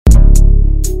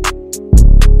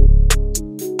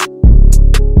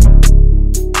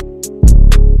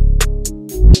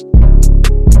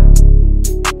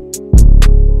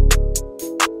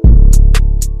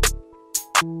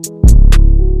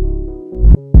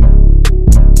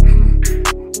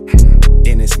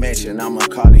station, I'm a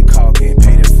Carly Calkin.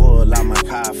 Paid it full, I'm a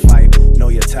car fight. Know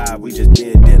your time, we just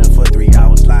did dinner for 3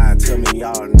 hours. Lying to me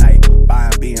all night.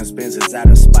 Buying being Spencers out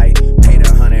of spite. Paid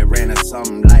 100, ran or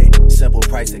something light. Simple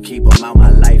price to keep them out my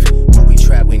life. Movie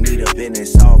trap, we need a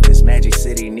business office. Magic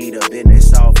City need a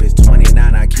business office.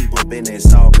 29, I keep a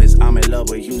business office. I'm in love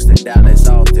with Houston, Dallas,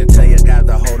 often. Tell your guys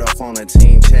to hold up on a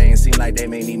team chain. Seem like they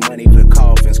may need money for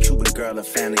coffins. Cuban girl, a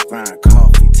family grind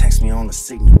coffee. Text me on the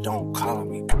signal, don't call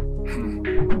me.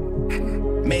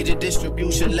 Major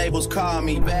distribution labels call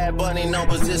me. Bad Bunny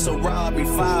numbers, it's a robbery.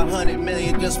 500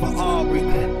 million just for Aubrey.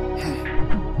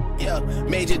 Yeah,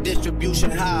 major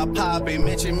distribution, high popping.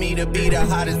 Mention me to be the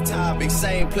hottest topic.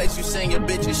 Same place you send your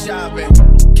bitches shopping.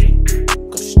 Okay,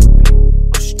 go stupid,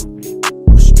 go stupid,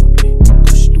 go stupid, go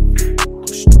stupid, go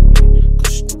stupid, go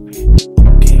stupid.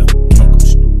 Okay, go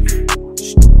stupid, go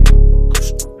stupid, go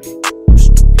stupid, go stupid,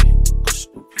 go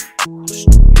stupid, go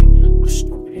stupid, go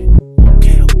stupid.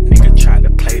 Okay, nigga tried to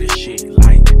play the shit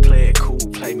like, play it cool,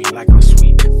 play me like I'm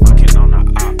sweet. Fucking on the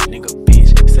op, nigga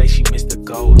bitch. Say she missed the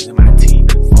goals in my teeth.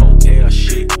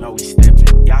 Shit, no we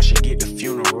steppin'. Y'all should get the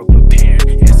funeral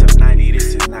preparing. SF90,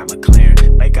 this is not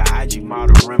McLaren. Make a IG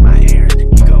model, run my errands.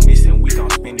 He go missing, we gon'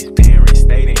 spend his parents.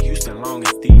 Stayed in Houston long as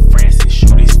Steve Francis.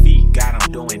 Shoot his feet, got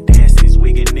him doing dances.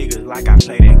 Wiggin' niggas like I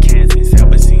played at Kansas.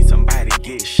 Ever seen somebody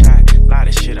get shot? Lot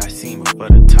of shit I seen before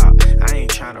the top. I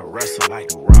ain't tryna wrestle like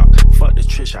The Rock. Fuck the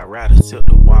Trish, I'd rather sip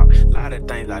the walk. Lot of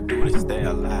things I do to stay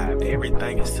alive.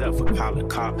 Everything except for call a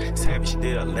cop. Savage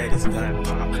still let his gun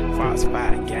pop. Fox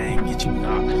 5 gang, get you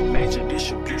knocked. Major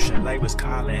distribution labels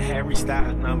calling. Harry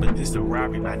Styles numbers, this a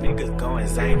robbery. My niggas going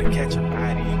Zane to catch a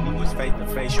body. If we was face to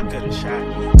face, you could've shot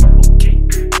me.